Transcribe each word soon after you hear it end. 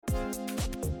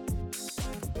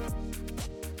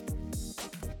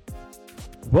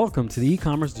Welcome to the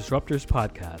E-commerce Disruptors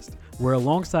Podcast, where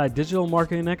alongside digital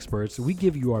marketing experts, we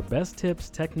give you our best tips,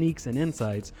 techniques, and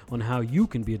insights on how you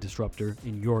can be a disruptor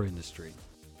in your industry.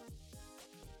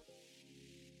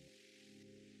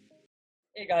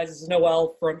 Hey guys, this is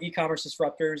Noel from E-commerce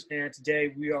Disruptors, and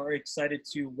today we are excited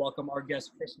to welcome our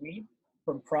guest Chris Mead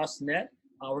from CrossNet.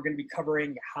 We're going to be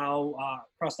covering how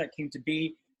CrossNet came to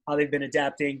be, how they've been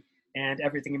adapting, and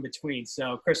everything in between.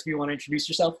 So, Chris, if you want to introduce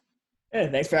yourself. Hey,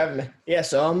 thanks for having me. Yeah,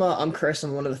 so I'm Chris.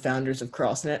 I'm one of the founders of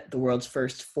CrossNet, the world's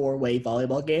first four-way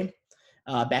volleyball game.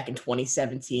 Back in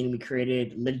 2017, we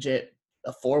created legit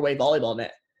a four-way volleyball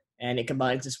net, and it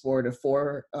combines the sport of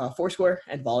foursquare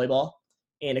and volleyball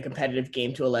in a competitive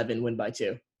game to 11 win by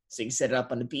 2. So you can set it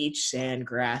up on the beach, sand,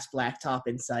 grass, blacktop,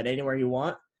 inside, anywhere you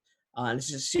want. And it's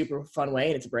just a super fun way,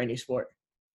 and it's a brand new sport.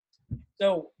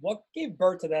 So what gave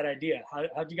birth to that idea? How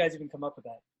did you guys even come up with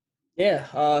that?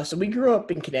 Yeah, so we grew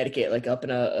up in Connecticut, like up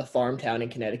in a farm town in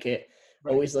Connecticut,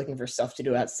 Right. always looking for stuff to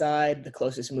do outside. The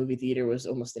closest movie theater was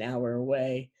almost an hour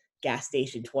away, gas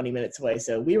station 20 minutes away.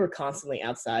 So we were constantly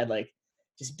outside, like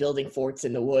just building forts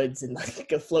in the woods and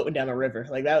like floating down a river.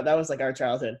 Like that was like our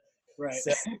childhood. Right.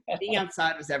 So being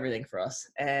outside was everything for us.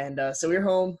 And so we were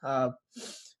home.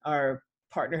 Our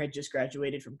partner had just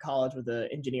graduated from college with an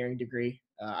engineering degree.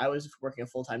 I was working a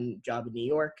full-time job in New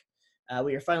York.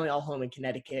 We were finally all home in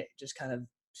Connecticut, just kind of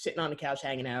sitting on the couch,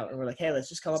 hanging out. And we're like, hey, let's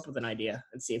just come up with an idea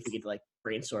and see if we could like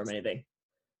brainstorm anything.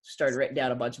 Started writing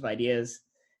down a bunch of ideas.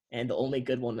 And the only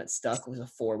good one that stuck was a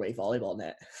four-way volleyball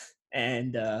net.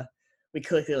 And we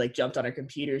quickly like jumped on our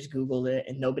computers, Googled it,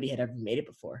 and nobody had ever made it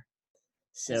before.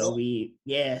 So so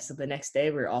the next day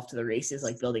we were off to the races,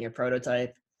 like building a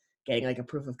prototype, getting like a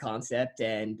proof of concept,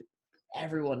 and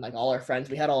everyone, like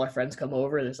we had all our friends come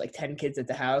over. There's like 10 kids at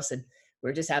the house, and we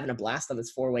were just having a blast on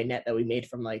this four-way net that we made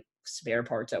from like spare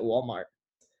parts at Walmart.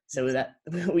 So that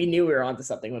we knew we were onto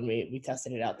something when we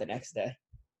tested it out the next day.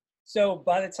 So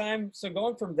going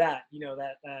from that,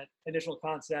 that initial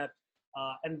concept,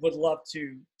 and would love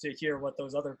to hear what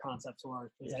those other concepts were,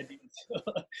 those ideas.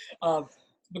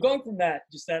 But going from that,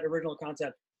 just that original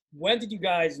concept, when did you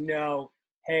guys know,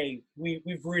 hey,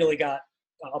 we've really got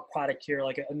a product here,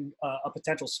 like a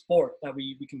potential sport that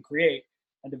we can create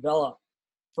and develop?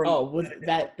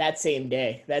 That same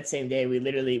day,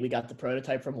 we got the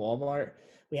prototype from Walmart.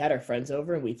 We had our friends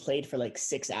over and we played for like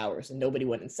 6 hours and nobody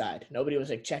went inside. Nobody was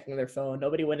like checking their phone.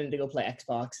 Nobody went in to go play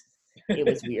Xbox. We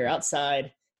were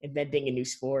outside inventing a new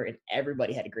sport and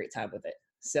everybody had a great time with it.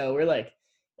 So we're like,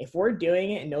 if we're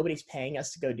doing it and nobody's paying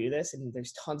us to go do this and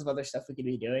there's tons of other stuff we could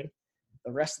be doing,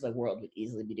 the rest of the world would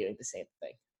easily be doing the same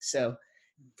thing. So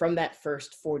from that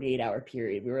first 48-hour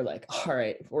period, we were like, all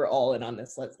right, we're all in on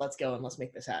this. Let's go and let's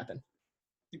make this happen.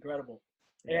 Incredible.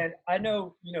 Yeah. And I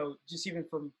know, just even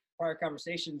from prior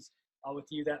conversations with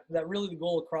you, that really the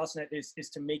goal of CrossNet is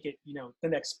to make it, the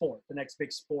next sport, the next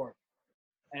big sport,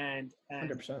 and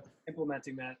 100%.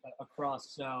 implementing that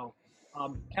across. So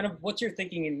kind of what's your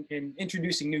thinking in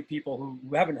introducing new people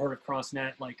who haven't heard of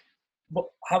CrossNet? Like,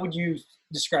 how would you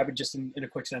describe it just in a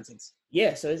quick sentence?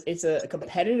 Yeah, so it's a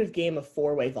competitive game of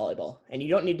four-way volleyball, and you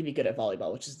don't need to be good at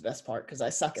volleyball, which is the best part because I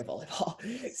suck at volleyball.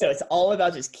 So it's all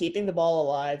about just keeping the ball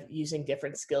alive, using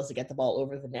different skills to get the ball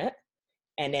over the net,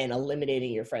 and then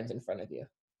eliminating your friends in front of you.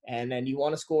 And then you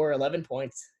want to score 11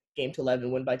 points, game to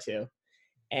 11, win by 2.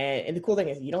 And the cool thing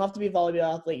is you don't have to be a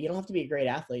volleyball athlete. You don't have to be a great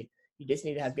athlete. You just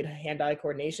need to have good hand-eye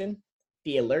coordination,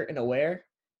 be alert and aware,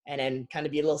 and then kind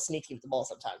of be a little sneaky with the ball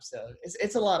sometimes. So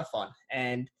it's a lot of fun.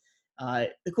 And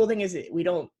the cool thing is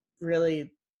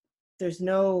there's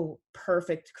no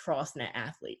perfect CrossNet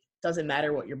athlete. Doesn't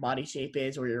matter what your body shape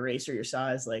is or your race or your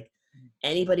size. Like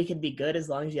anybody can be good as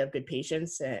long as you have good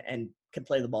patience and can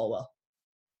play the ball well.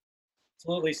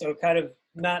 Absolutely. So kind of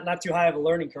not too high of a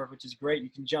learning curve, which is great. You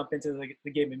can jump into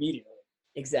the game immediately.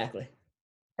 Exactly.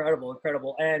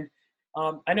 Incredible. And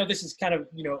I know this is kind of,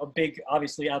 a big,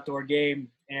 obviously outdoor game.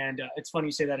 And it's funny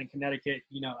you say that in Connecticut,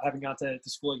 having gone to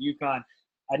school at UConn,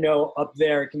 I know up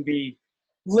there it can be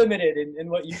limited in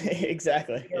what you can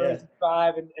exactly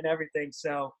drive and everything.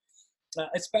 So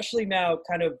especially now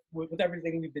kind of with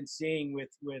everything we've been seeing with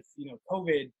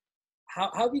COVID, how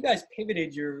have you guys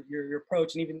pivoted your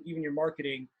approach and even your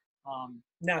marketing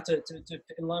now to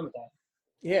in line with that?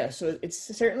 Yeah, so it's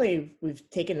certainly we've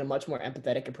taken a much more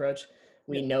empathetic approach.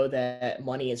 We know that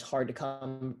money is hard to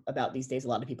come about these days. A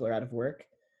lot of people are out of work.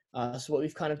 So what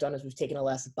we've kind of done is we've taken a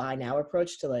less buy now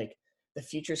approach to like the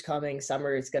future's coming,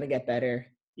 summer, it's going to get better.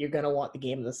 You're going to want the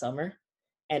game of the summer.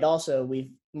 And also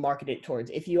we've marketed towards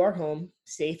if you are home,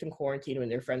 safe and quarantined with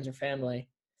your friends or family,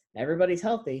 and everybody's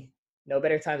healthy, no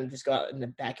better time than just go out in the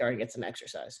backyard and get some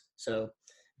exercise. So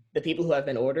the people who have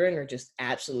been ordering are just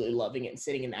absolutely loving it and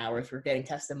sitting in hours. We're getting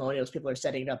testimonials. People are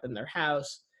setting it up in their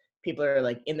house. People are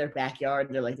like in their backyard.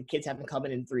 They're like, the kids haven't come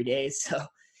in 3 days. So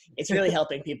it's really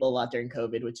helping people a lot during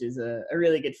COVID, which is a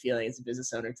really good feeling as a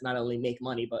business owner to not only make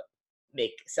money, but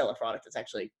sell a product that's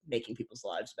actually making people's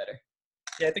lives better.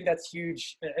 Yeah, I think that's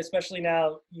huge, especially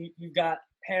now you've got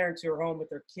parents who are home with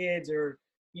their kids or,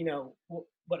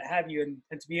 what have you.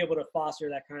 And to be able to foster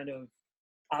that kind of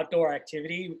outdoor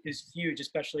activity is huge,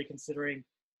 especially considering,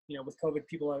 with COVID,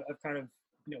 people have kind of,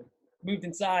 moved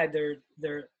inside.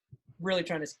 They're really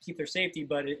trying to keep their safety,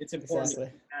 but it's important to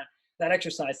keep that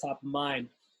exercise top of mind.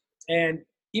 And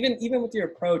even with your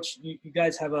approach, you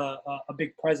guys have a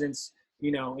big presence,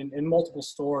 in multiple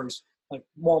stores, like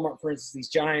Walmart, for instance, these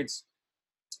giants.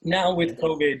 Now with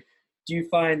COVID, do you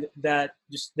find that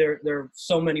just there are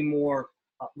so many more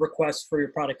requests for your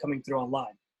product coming through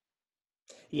online?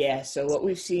 Yeah, so what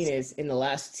we've seen is in the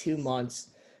last 2 months,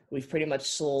 we've pretty much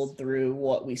sold through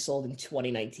what we sold in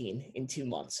 2019 in 2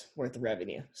 months worth of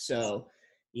revenue. So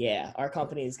yeah, our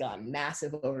company has gotten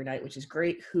massive overnight, which is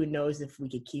great. Who knows if we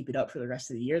could keep it up for the rest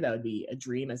of the year? That would be a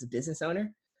dream as a business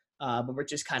owner. But we're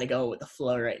just kind of going with the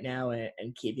flow right now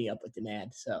and keeping up with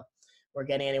demand. So we're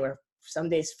getting anywhere, some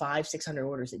days 500-600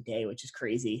 orders a day, which is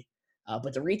crazy.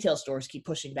 But the retail stores keep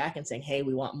pushing back and saying, hey,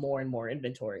 we want more and more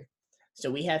inventory. So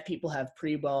we have people have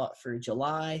pre-bought for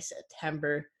July,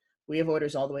 September. We have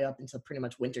orders all the way up until pretty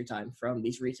much wintertime from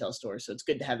these retail stores. So it's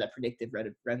good to have that predictive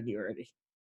revenue already.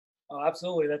 Oh,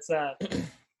 absolutely. That's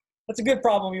a good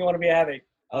problem you want to be having.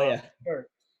 Oh yeah. Sure.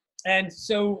 And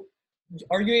so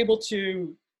are you able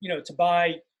to,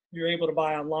 you're able to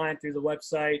buy online through the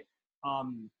website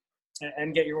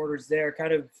and get your orders there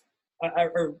kind of,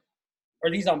 are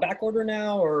these on back order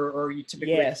now or are you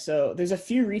typically? Yeah. So there's a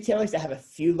few retailers that have a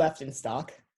few left in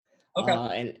stock.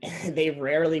 Okay. And they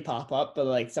rarely pop up, but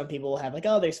like some people will have like,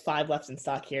 oh, there's 5 left in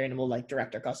stock here, and we'll like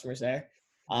direct our customers there.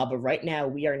 But right now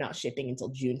we are not shipping until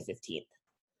June 15th.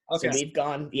 Okay. So we've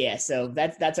gone, so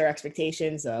that's our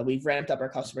expectations. We've ramped up our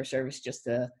customer service just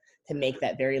to make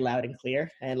that very loud and clear.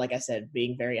 And like I said,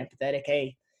 being very empathetic.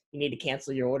 Hey, you need to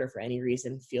cancel your order for any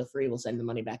reason, feel free. We'll send the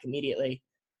money back immediately.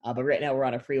 But right now we're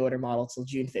on a pre-order model till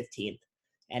June 15th,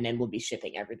 and then we'll be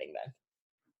shipping everything then.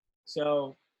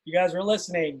 So you guys are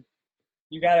listening.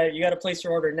 You gotta place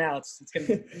your order now. It's gonna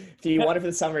be. If you want it for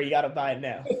the summer, you gotta buy it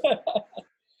now.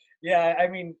 Yeah, I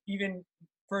mean, even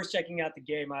first checking out the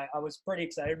game, I was pretty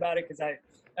excited about it because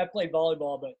I played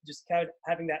volleyball, but just kind of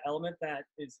having that element that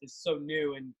is so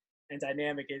new and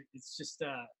dynamic, it's just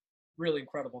really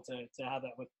incredible to have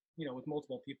that with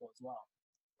multiple people as well.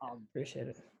 Appreciate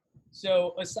it.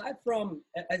 So aside from,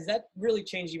 has that really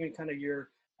changed even kind of your?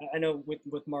 I know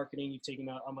with marketing, you've taken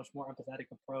a much more empathetic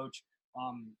approach.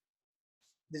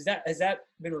 Has that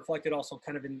been reflected also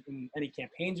kind of in any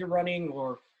campaigns you're running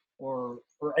or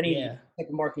any type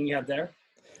of marketing you have there?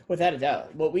 Without a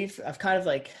doubt. I've kind of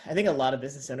like, I think a lot of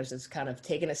business owners has kind of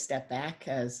taken a step back,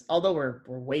 as although we're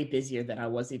way busier than I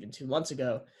was even 2 months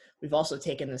ago, we've also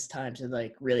taken this time to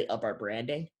like really up our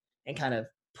branding and kind of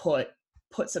put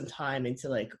some time into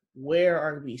like, where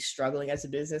are we struggling as a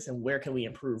business and where can we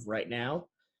improve right now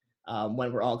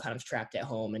when we're all kind of trapped at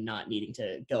home and not needing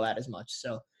to go out as much.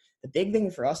 So the big thing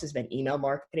for us has been email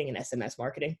marketing and SMS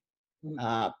marketing.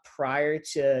 Prior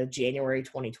to January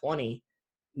 2020,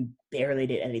 we barely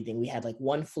did anything. We had like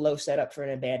one flow set up for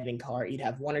an abandoned cart. You'd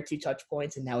have 1 or 2 touch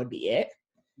points and that would be it.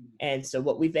 And so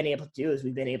what we've been able to do is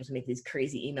we've been able to make these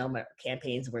crazy email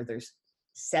campaigns where there's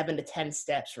 7 to 10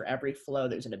 steps for every flow.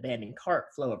 There's an abandoned cart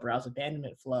flow, a browse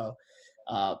abandonment flow,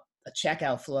 a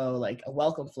checkout flow, like a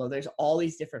welcome flow. There's all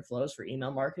these different flows for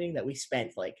email marketing that we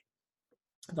spent like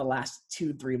the last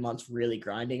 2-3 months really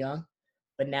grinding on,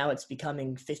 but now it's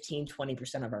becoming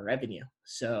 15-20% of our revenue.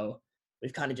 So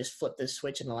we've kind of just flipped this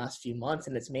switch in the last few months,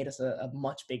 and it's made us a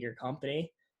much bigger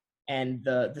company. And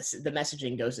the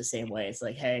messaging goes the same way. It's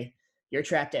like, hey, you're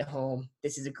trapped at home.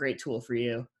 This is a great tool for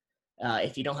you.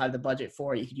 If you don't have the budget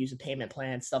for it, you could use a payment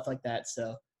plan, stuff like that.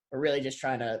 So we're really just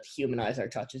trying to humanize our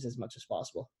touches as much as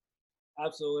possible.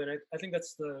 Absolutely. And I think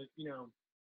that's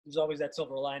there's always that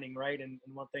silver lining, right? And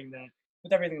one thing that,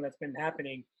 with everything that's been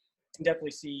happening, you can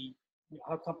definitely see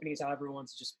how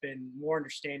everyone's just been more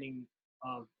understanding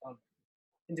of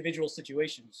individual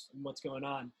situations and what's going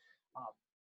on.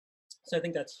 So I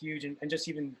think that's huge. And just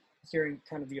even hearing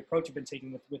kind of the approach you've been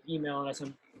taking with email and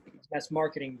SMS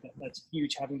marketing, that's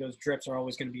huge. Having those drips are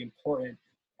always going to be important.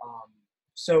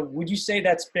 So would you say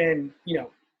that's been,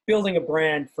 building a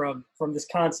brand from this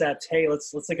concept, hey,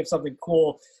 let's think of something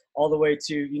cool, all the way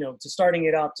to, to starting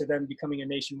it up to then becoming a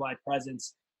nationwide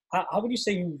presence? how would you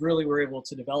say you really were able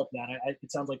to develop that?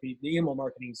 It sounds like the email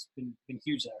marketing's been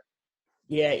huge there.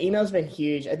 Yeah, email's been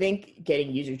huge. I think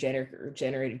getting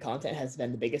generated content has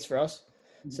been the biggest for us.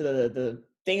 Mhm. So the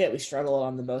thing that we struggled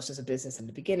on the most as a business in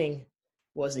the beginning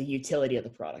was the utility of the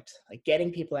product, like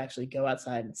getting people to actually go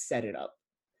outside and set it up.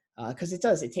 Because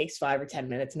it takes 5 or 10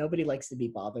 minutes. Nobody likes to be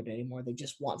bothered anymore. They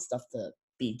just want stuff to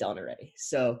be done already.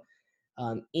 So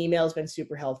email's been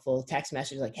super helpful. Text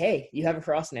messages like, hey, you have a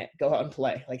CrossNet, go out and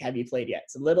play. Like, have you played yet?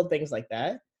 So little things like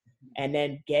that. And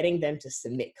then getting them to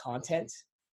submit content,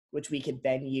 which we could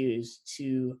then use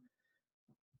to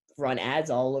run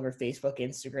ads all over Facebook,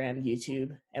 Instagram,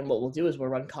 YouTube. And what we'll do is we'll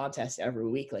run contests every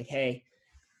week. Like, hey,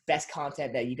 best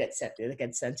content that gets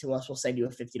sent to us, we'll send you a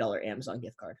 $50 Amazon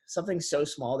gift card. Something so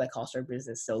small that costs our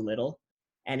business so little.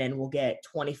 And then we'll get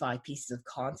 25 pieces of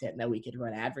content that we could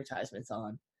run advertisements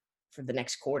on for the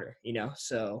next quarter,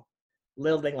 So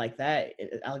little thing like that,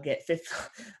 I'll get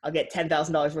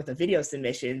 $10,000 worth of video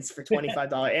submissions for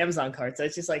 $25 Amazon card. So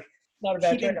it's just like Not a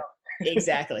bad trade-off.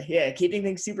 Exactly. Yeah. Keeping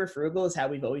things super frugal is how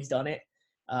we've always done it.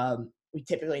 We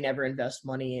typically never invest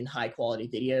money in high quality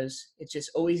videos. It's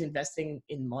just always investing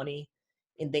in money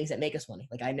in things that make us money.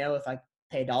 Like I know if I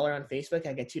pay $1 on Facebook,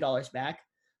 I get $2 back.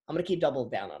 I'm going to keep double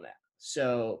down on that.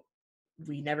 So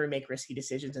we never make risky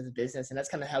decisions as a business. And that's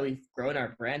kind of how we've grown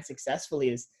our brand successfully,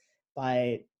 is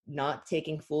by not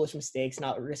taking foolish mistakes,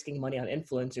 not risking money on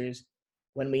influencers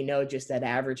when we know just that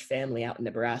average family out in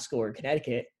Nebraska or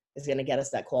Connecticut is going to get us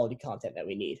that quality content that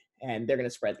we need. And they're going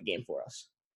to spread the game for us.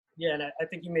 Yeah, and I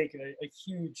think you make a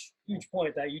huge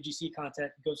point that UGC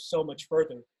content goes so much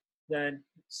further than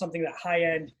something that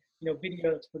high-end,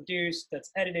 video that's produced,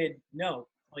 that's edited. No,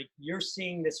 like you're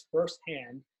seeing this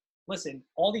firsthand. Listen,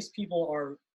 all these people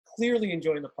are clearly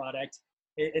enjoying the product.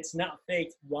 It's not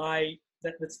faked. Why?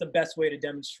 That's the best way to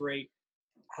demonstrate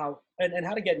how and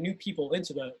how to get new people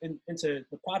into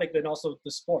the product and also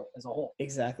the sport as a whole.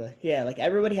 Exactly. Yeah, like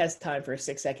everybody has time for a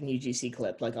 6-second UGC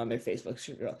clip, like on their Facebook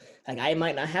reel. Like I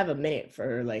might not have a minute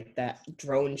for like that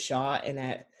drone shot and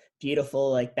that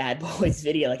beautiful like Bad Boys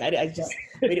video. Like I just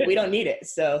we don't need it.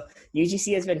 So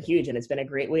UGC has been huge, and it's been a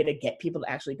great way to get people to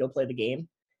actually go play the game.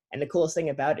 And the coolest thing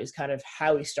about it is kind of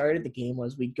how we started the game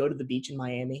was we'd go to the beach in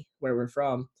Miami, where we're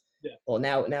from. Yeah. Well,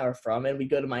 now we're from, and we'd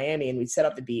go to Miami and we'd set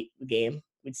up the game.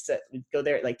 We'd go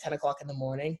there at like 10 o'clock in the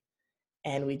morning,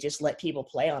 and we just let people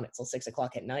play on it till 6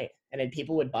 o'clock at night. And then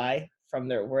people would buy from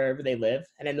wherever they live,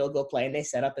 and then they'll go play and they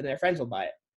set up and their friends will buy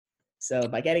it. So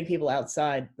by getting people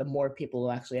outside, the more people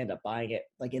will actually end up buying it.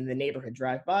 Like in the neighborhood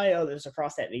drive by, oh, there's a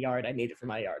CrossNet in the yard. I need it for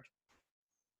my yard.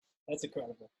 That's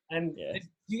incredible. And Yeah.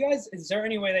 you guys, is there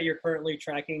any way that you're currently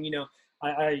tracking,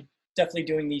 I definitely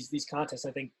doing these contests,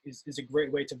 I think is a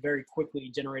great way to very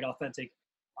quickly generate authentic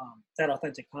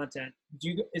content.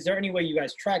 Is there any way you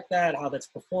guys track that, how that's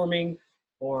performing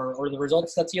or the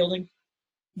results that's yielding?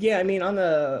 Yeah, I mean, on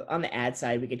the ad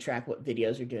side, we could track what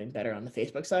videos are doing better on the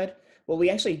Facebook side. What we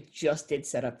actually just did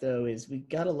set up though is we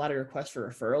got a lot of requests for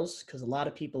referrals, because a lot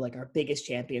of people, like our biggest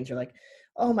champions, are like,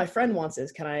 oh, my friend wants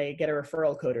this. Can I get a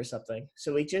referral code or something?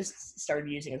 So we just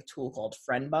started using a tool called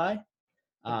FriendBuy,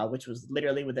 which was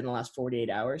literally within the last 48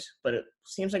 hours, but it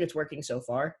seems like it's working so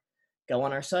far. Go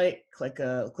on our site, click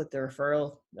the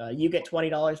referral. You get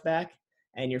 $20 back,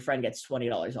 and your friend gets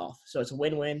 $20 off. So it's a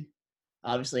win-win.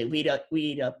 Obviously, we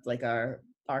eat up like our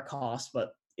costs,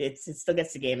 but it still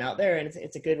gets the game out there, and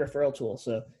it's a good referral tool.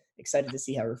 So excited to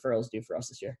see how referrals do for us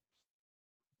this year.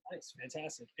 Nice,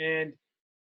 fantastic. And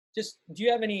just, do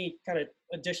you have any kind of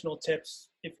additional tips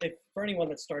if for anyone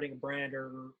that's starting a brand,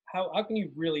 or how can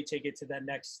you really take it to that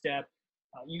next step?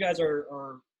 You guys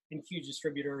are in huge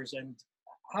distributors, and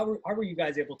how were you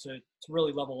guys able to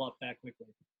really level up that quickly?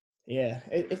 Yeah,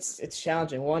 it's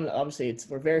challenging. One, obviously,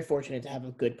 we're very fortunate to have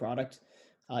a good product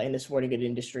in the sporting good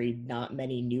industry. Not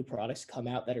many new products come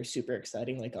out that are super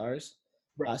exciting like ours.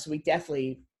 Right. So we're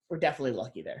definitely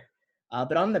lucky there.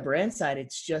 But on the brand side,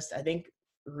 it's just, I think,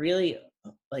 really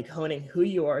like honing who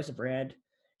you are as a brand,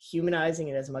 humanizing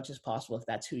it as much as possible if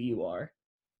that's who you are,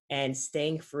 and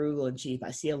staying frugal and cheap.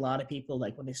 I see a lot of people,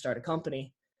 like when they start a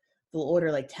company, they'll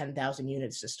order like 10,000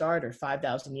 units to start or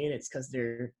 5,000 units because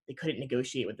they couldn't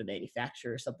negotiate with the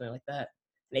manufacturer or something like that.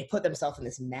 And they put themselves in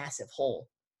this massive hole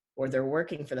where they're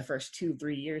working for the first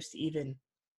 2-3 years to even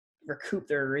recoup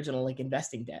their original like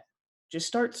investing debt. Just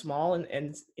start small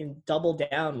and double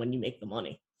down when you make the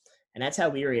money. And that's how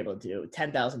we were able to do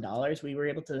 $10,000. We were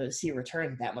able to see a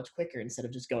return that much quicker instead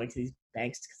of just going to these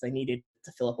banks because I needed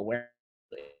to fill up a warehouse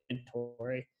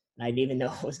inventory and I didn't even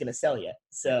know I was going to sell yet.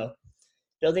 So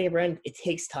building a brand, it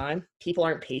takes time. People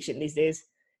aren't patient these days.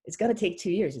 It's going to take 2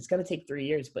 years. It's going to take 3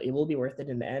 years, but it will be worth it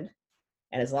in the end.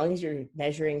 And as long as you're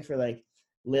measuring for like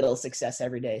little success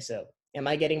every day. So am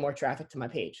I getting more traffic to my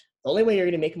page? The only way you're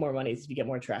going to make more money is if you get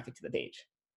more traffic to the page,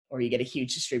 or you get a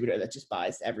huge distributor that just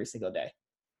buys every single day.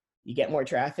 You get more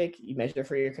traffic, you measure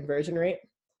for your conversion rate,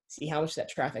 see how much that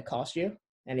traffic costs you.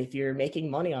 And if you're making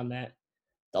money on that,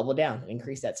 double down and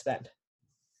increase that spend.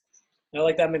 I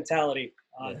like that mentality.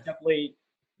 Yeah. Definitely,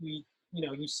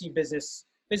 you see businesses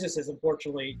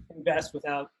unfortunately invest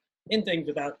in things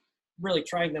without really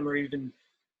trying them or even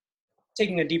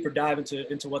taking a deeper dive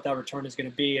into what that return is going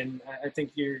to be. And I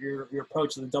think your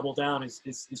approach to the double down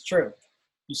is true.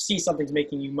 You see something's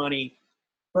making you money.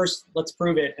 First, let's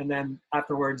prove it, and then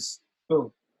afterwards,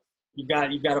 boom, you've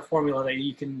got a formula that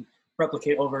you can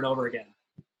replicate over and over again.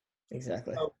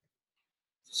 Exactly.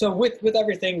 So with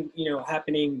everything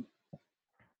happening,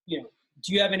 do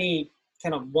you have any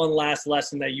kind of one last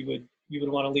lesson that you would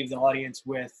want to leave the audience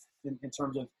with in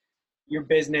terms of your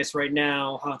business right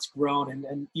now, how it's grown,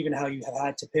 and even how you have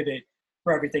had to pivot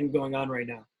for everything going on right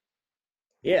now?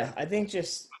 Yeah, I think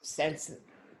just since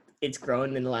it's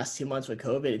grown in the last 2 months with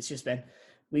COVID,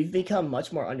 we've become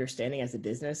much more understanding as a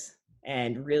business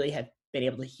and really have been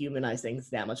able to humanize things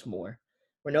that much more.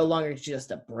 We're no longer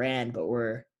just a brand, but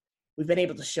we've been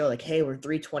able to show like, hey, we're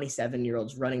 3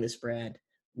 27-year-olds running this brand.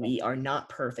 We are not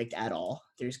perfect at all.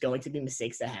 There's going to be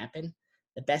mistakes that happen.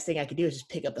 The best thing I could do is just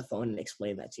pick up the phone and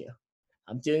explain that to you.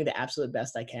 I'm doing the absolute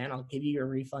best I can. I'll give you your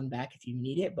refund back if you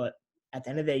need it. But at the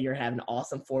end of the day, you're having an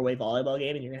awesome 4-way volleyball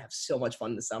game and you're going to have so much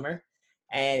fun this summer.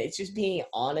 And it's just being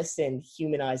honest and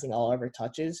humanizing all of our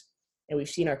touches. And we've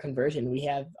seen our conversion. We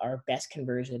have our best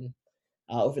conversion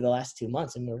over the last 2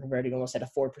 months. And we're converting almost at a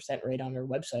 4% rate on our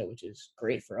website, which is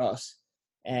great for us.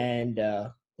 And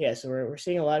so we're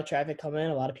seeing a lot of traffic come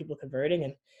in, a lot of people converting.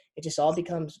 And it just all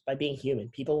becomes by being human.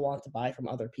 People want to buy from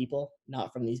other people,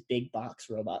 not from these big box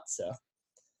robots. So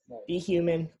be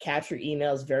human, capture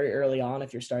emails very early on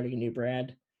if you're starting a new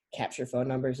brand, capture phone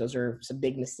numbers. Those are some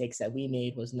big mistakes that we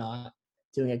made, was not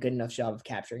doing a good enough job of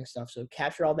capturing stuff. So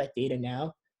capture all that data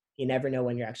now. You never know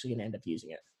when you're actually going to end up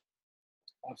using it.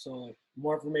 Absolutely. The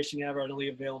more information you have readily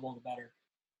available, the better.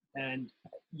 And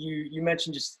you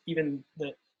mentioned just even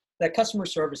that customer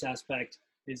service aspect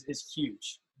is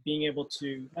huge. Being able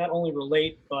to not only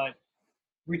relate, but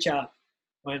reach out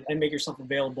and make yourself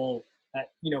available at,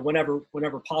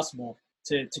 whenever possible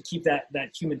to keep that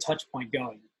human touch point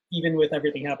going. Even with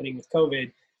everything happening with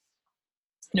COVID,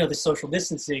 the social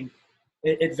distancing,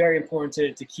 it's very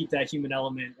important to keep that human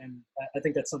element. And I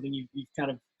think that's something you've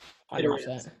kind of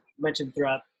mentioned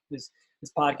throughout this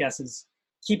podcast, is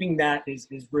keeping that is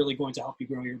really going to help you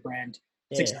grow your brand.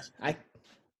 Yeah.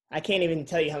 I can't even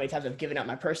tell you how many times I've given out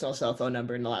my personal cell phone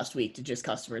number in the last week to just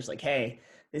customers like, hey,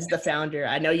 this is the founder.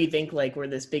 I know you think like we're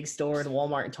this big store in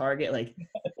Walmart and Target. Like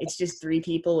it's just 3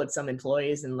 people with some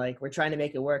employees, and like we're trying to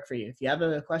make it work for you. If you have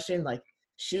a question, like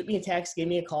shoot me a text, give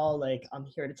me a call. Like I'm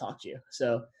here to talk to you.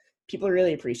 So people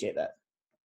really appreciate that.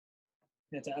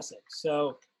 Fantastic.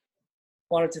 So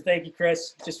wanted to thank you,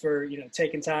 Chris, just for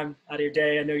taking time out of your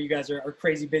day. I know you guys are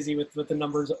crazy busy with the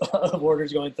numbers of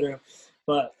orders going through.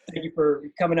 But thank you for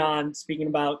coming on, speaking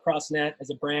about CrossNet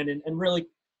as a brand, and really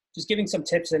just giving some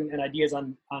tips and ideas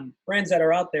on brands that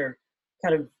are out there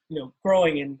kind of,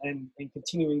 growing and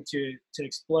continuing to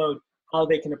explode, how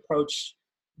they can approach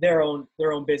their own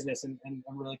business and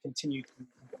really continue to be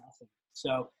awesome.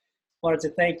 So wanted to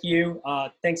thank you.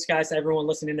 Thanks, guys, to everyone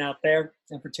listening out there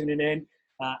and for tuning in.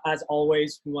 As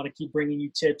always, we want to keep bringing you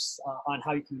tips on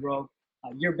how you can grow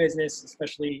your business,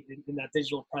 especially in that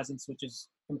digital presence, which is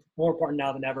more important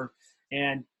now than ever.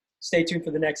 And stay tuned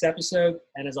for the next episode.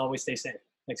 And as always, stay safe.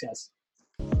 Thanks, guys.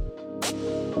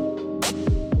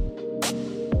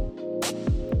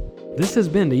 This has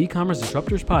been the E-Commerce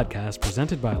Disruptors Podcast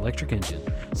presented by Electric Engine.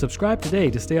 Subscribe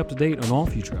today to stay up to date on all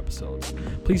future episodes.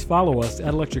 Please follow us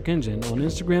at Electric Engine on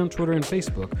Instagram, Twitter, and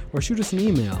Facebook, or shoot us an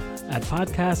email at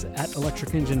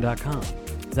podcast@electricengine.com.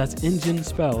 That's engine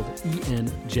spelled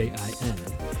ENJIN.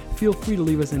 Feel free to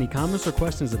leave us any comments or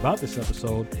questions about this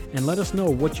episode and let us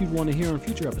know what you'd want to hear on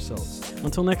future episodes.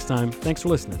 Until next time, thanks for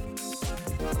listening.